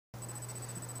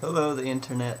Hello, the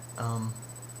internet.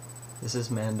 This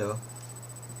is Mando.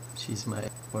 She's my...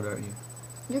 What are you?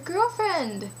 Your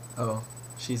girlfriend! Oh,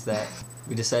 she's that.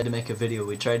 We decided to make a video.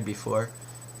 We tried before,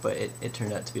 but it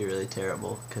turned out to be really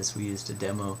terrible because we used a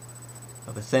demo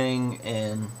of a thing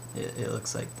and it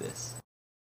looks like this.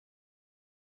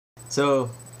 So,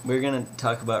 we're gonna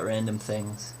talk about random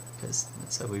things because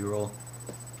that's how we roll.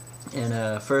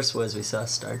 And first was we saw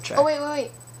Star Trek. Oh,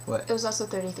 wait. What? It was also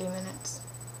 33 minutes.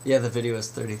 Yeah, the video is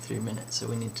 33 minutes, so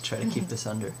we need to try to keep this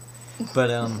under.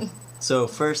 But, so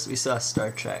first we saw Star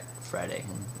Trek Friday,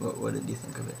 and what did you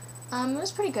think of it? It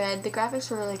was pretty good. The graphics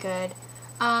were really good.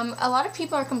 A lot of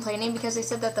people are complaining because they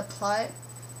said that the plot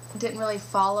didn't really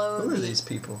follow. Who are these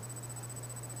people?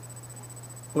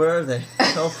 Where are they?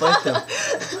 I'll fight them.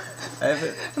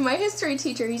 My history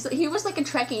teacher, he was like a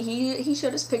Trekkie. He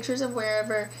showed us pictures of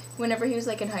whenever he was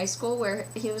like in high school, where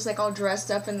he was like all dressed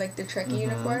up in like the Trekkie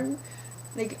uniform.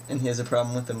 Like, and he has a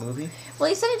problem with the movie? Well,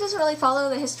 he said it doesn't really follow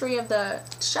the history of the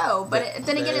show, but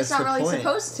then again, it's not really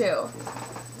supposed to.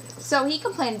 So he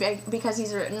complained because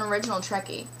he's an original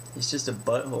Trekkie. He's just a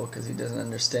butthole because he doesn't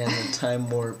understand the time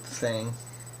warp thing,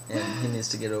 and he needs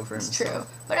to get over himself. It's true.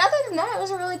 But other than that, it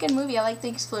was a really good movie. I like the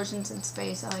explosions in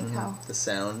space. I like how... The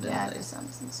sound. Yeah, and the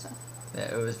sounds and stuff.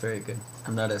 Yeah, it was very good.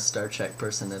 I'm not a Star Trek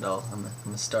person at all.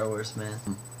 I'm a Star Wars man.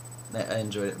 I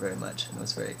enjoyed it very much, and it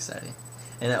was very exciting.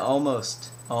 And it almost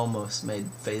made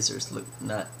phasers look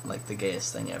not like the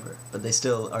gayest thing ever. But they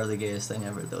still are the gayest thing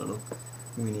ever, the little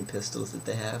weenie pistols that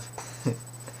they have.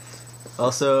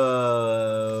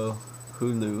 Also,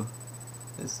 Hulu.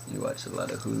 You watch a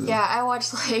lot of Hulu. Yeah, I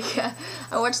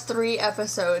watched 3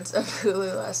 episodes of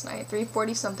Hulu last night. 3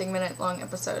 40-something minute long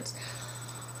episodes.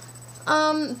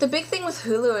 The big thing with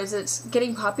Hulu is it's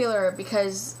getting popular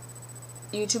because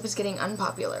YouTube is getting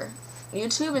unpopular.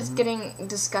 YouTube is getting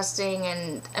disgusting,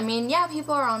 and I mean, yeah,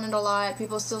 people are on it a lot.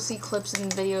 People still see clips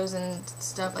and videos and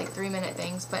stuff, like 3-minute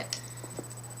things, but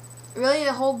really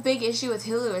the whole big issue with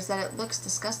Hulu is that it looks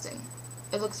disgusting.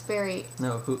 It looks very...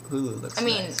 No, Hulu looks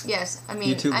nice. Yes. I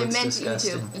mean, YouTube I looks meant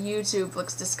disgusting. YouTube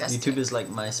looks disgusting. YouTube is like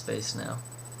MySpace now.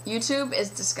 YouTube is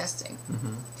disgusting.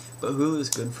 But Hulu is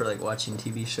good for like watching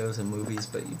TV shows and movies,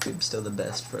 but YouTube's still the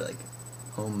best for like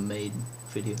homemade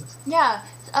videos. Yeah.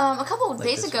 A couple of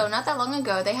days ago, one. not that long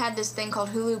ago, they had this thing called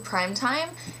Hulu Primetime,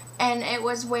 and it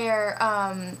was where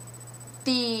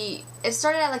it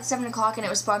started at like 7 o'clock, and it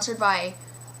was sponsored by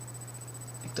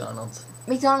McDonald's,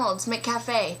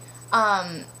 McCafe,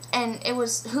 and it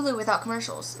was Hulu without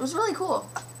commercials. It was really cool.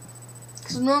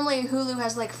 Because normally Hulu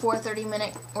has like 4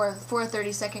 30-minute or 4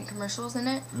 30-second commercials in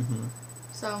it.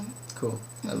 So. Cool.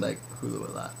 I like Hulu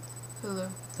a lot. Hulu.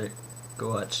 There, go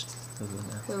watch Hulu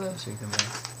now. Hulu. So you can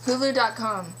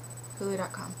Hulu.com.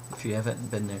 Hulu.com. If you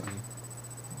haven't been there, you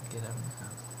get out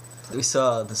now. We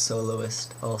saw The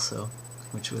Soloist also,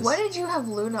 which was... Why did you have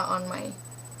Luna on my...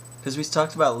 Because we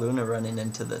talked about Luna running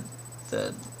into the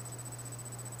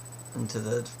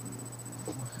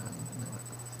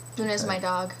Luna's my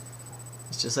dog.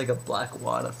 It's just like a black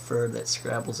wad of fur that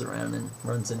scrabbles around and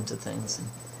runs into things and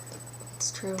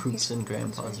it's true. Poops in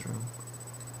Grandpa's room.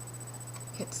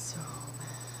 It's so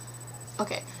bad.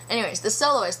 Okay. Anyways, The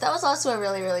Soloist. That was also a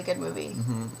really, really good movie.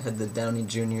 Had the Downey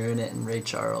Jr. in it and Ray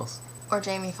Charles. Or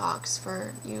Jamie Foxx,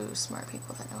 for you smart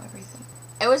people that know everything.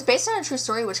 It was based on a true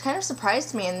story, which kind of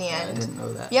surprised me in the end. I didn't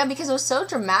know that. Yeah, because it was so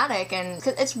dramatic, and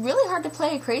it's really hard to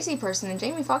play a crazy person, and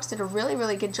Jamie Foxx did a really,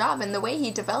 really good job, and the way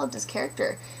he developed his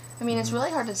character, I mean, it's really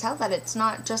hard to tell that it's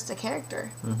not just a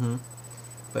character.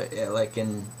 But yeah, like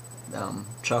in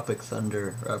Tropic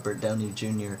Thunder, Robert Downey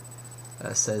Jr.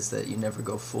 Says that you never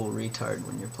go full retard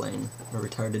when you're playing a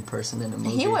retarded person in a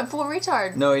movie. He went full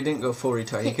retard. No, he didn't go full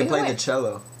retard. He can play the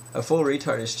cello. A full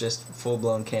retard is just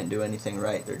full-blown can't do anything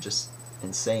right. They're just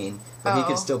insane. But he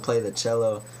could still play the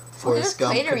cello. Forrest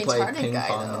Gump could play ping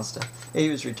pong and stuff. Yeah, he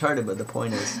was retarded, but the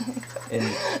point is...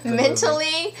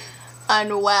 mentally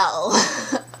unwell.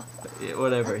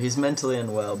 Whatever. He's mentally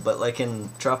unwell. But like in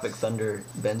Tropic Thunder,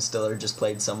 Ben Stiller just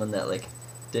played someone that like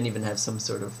didn't even have some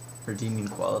sort of redeeming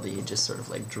quality. He just sort of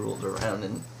like drooled around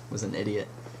and was an idiot.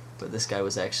 But this guy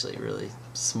was actually really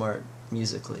smart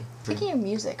musically. Speaking of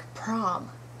music, prom.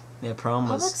 Yeah, prom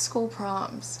was... Public school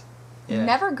proms. Yeah.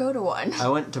 Never go to one. I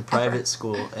went to private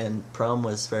school, and prom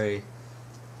was very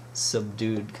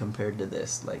subdued compared to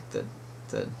this. Like, the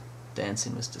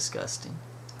dancing was disgusting.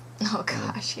 Oh,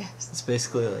 gosh, yes. It's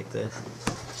basically like this.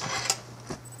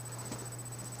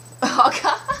 Oh,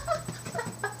 God.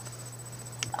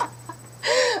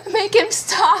 Make him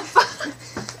stop.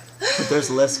 But there's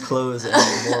less clothes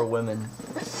and more women.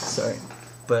 Sorry.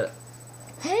 But...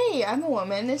 Hey, I'm a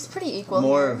woman. It's pretty equal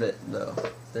More here. of it, though.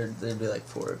 There'd be like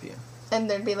 4 of you. And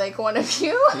there'd be like one of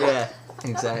you. Yeah,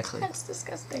 exactly. That's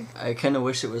disgusting. I kind of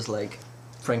wish it was like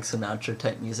Frank Sinatra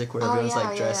type music where everyone's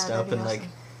like dressed up and awesome.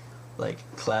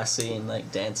 like classy and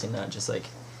like dancing, not just like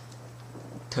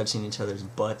touching each other's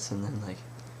butts and then like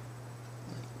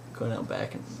going out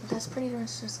back and. That's pretty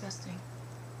much disgusting.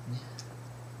 Yeah.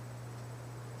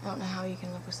 I don't know how you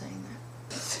can live with saying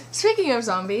that. Speaking of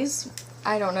zombies,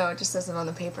 I don't know. It just says it on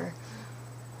the paper.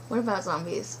 What about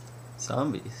zombies?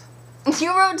 Zombies.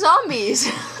 You wrote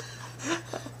zombies.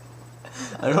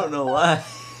 I don't know why.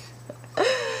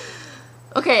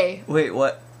 Okay. Wait,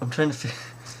 what? I'm trying to figure.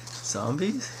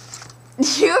 Zombies?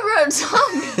 You wrote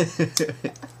zombies.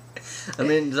 I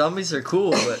mean, zombies are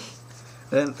cool, but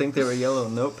I didn't think they were yellow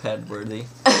notepad worthy.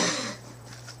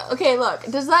 Okay, look.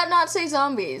 Does that not say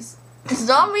zombies?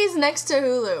 Zombies next to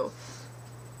Hulu.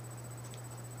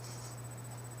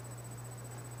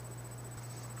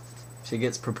 She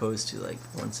gets proposed to like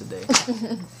once a day.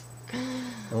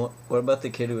 And what about the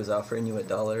kid who was offering you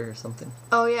 $1 or something?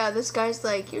 Oh yeah, this guy's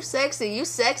like, you sexy, you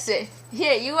sexy.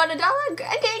 Here, you want $1? Okay,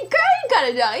 girl, you got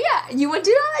 $1. Yeah, you want $2?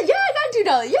 Yeah, I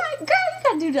got $2. Yeah,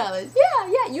 girl, you got $2.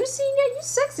 Yeah, you senior, you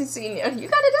sexy senior. You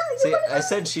got $1. See, I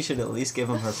said she should at least give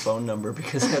him her phone number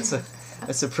because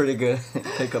that's a pretty good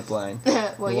pickup line.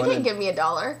 Well, you didn't give me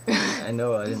 $1. I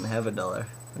know I didn't have $1,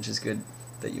 which is good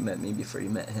that you met me before you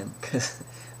met him because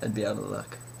I'd be out of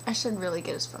luck. I should really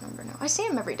get his phone number now. I see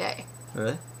him every day.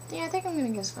 Really? Yeah, I think I'm gonna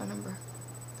get his phone number.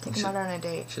 Take him out on a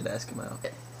date. Should ask him out.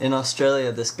 In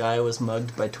Australia, this guy was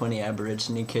mugged by 20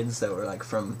 Aborigine kids that were like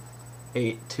from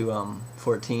 8 to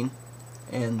 14,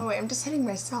 and Oh wait, I'm just hitting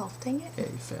myself. Dang it. yeah,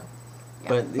 you fail. Yeah.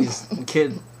 But these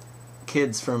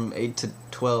kids from 8 to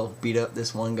 12 beat up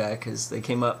this one guy because they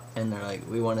came up and they're like,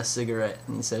 "We want a cigarette,"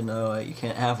 and he said, "No, you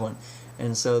can't have one,"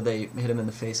 and so they hit him in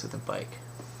the face with a bike,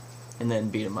 and then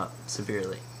beat him up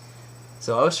severely.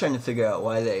 So I was trying to figure out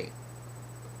why they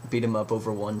beat him up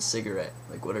over one cigarette.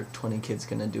 Like, what are 20 kids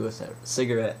gonna do with a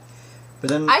cigarette?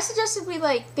 But then I suggested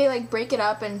they break it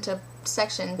up into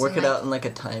sections. work and it out in like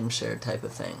a timeshare type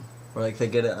of thing, where like they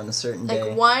get it on a certain day.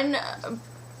 Like one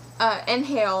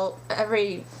inhale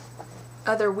every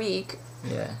other week.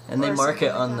 Yeah, and they Or mark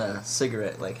it something on like the that.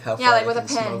 cigarette, like how Yeah, far like they with a can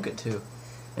pen. smoke it too.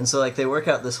 And so like they work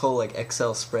out this whole like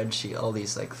Excel spreadsheet. All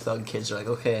these like thug kids are like,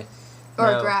 okay, Or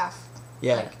now- a graph.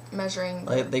 Yeah, Like measuring.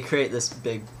 like they create this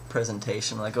big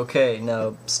presentation. Like, okay,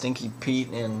 now Stinky Pete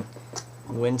and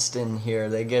Winston here,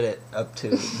 they get it up to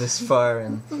this far,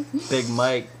 and Big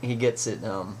Mike, he gets it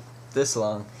this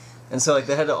long. And so like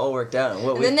they had it all worked out. And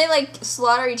what and then they like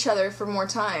slaughter each other for more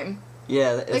time.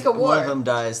 yeah, if like a one of war. them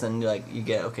dies, then you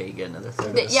get another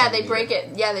third. They break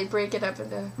it. Yeah, they break it up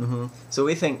into. Hmm. So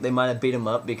we think they might have beat him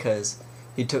up because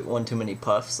he took one too many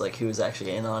puffs. Like he was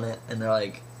actually in on it, and they're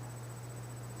like,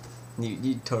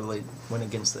 "You totally went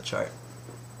against the chart,"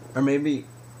 or maybe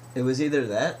it was either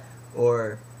that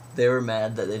or they were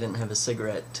mad that they didn't have a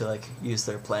cigarette to like use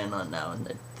their plan on now,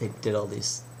 and they did all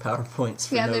these PowerPoints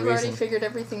for Yeah, no they've reason. already figured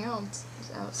everything else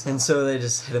out. So. And so they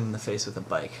just hit him in the face with a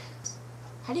bike.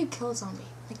 How do you kill a zombie?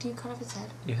 Like, do you cut off his head?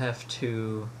 You have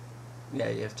to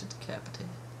decapitate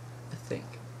it, I think.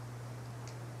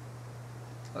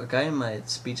 A guy in my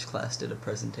speech class did a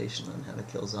presentation on how to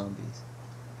kill zombies.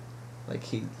 Like,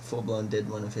 he full-blown did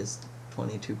one of his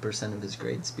 22% of his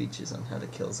grade speeches on how to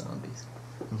kill zombies.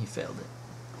 And he failed it.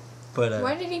 But,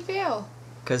 Why did he fail?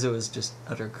 because it was just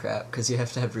utter crap. Because you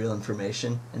have to have real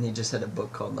information. And he just had a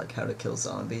book called, like, How to Kill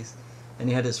Zombies. And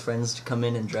he had his friends come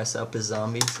in and dress up as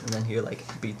zombies. And then he would, like,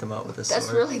 beat them out with a sword.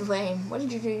 That's really lame. What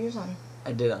did you do yours on?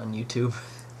 I did it on YouTube.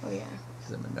 Oh, yeah.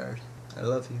 Because I'm a nerd. I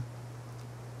love you.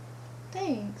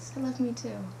 Thanks. I love me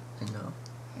too. I know.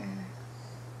 Yeah.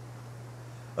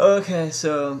 Okay,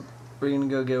 so we're gonna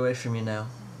go get away from you now.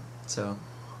 So,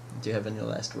 do you have any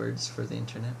last words for the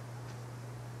internet?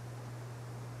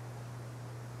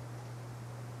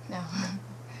 No.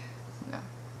 No.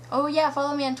 Oh, yeah,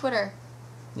 follow me on Twitter.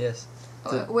 Yes.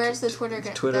 Where's the Twitter?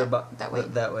 Twitter that way.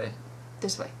 That way.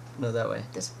 This way. No, that way.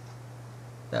 This.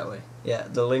 That way. Yeah,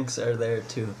 the links are there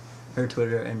to her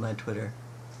Twitter and my Twitter,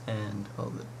 and all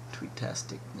the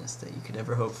tweet-tasticness that you could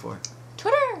ever hope for.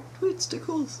 Twitter! Tweet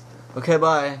stickles. Okay,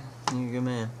 bye. You're a good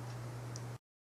man.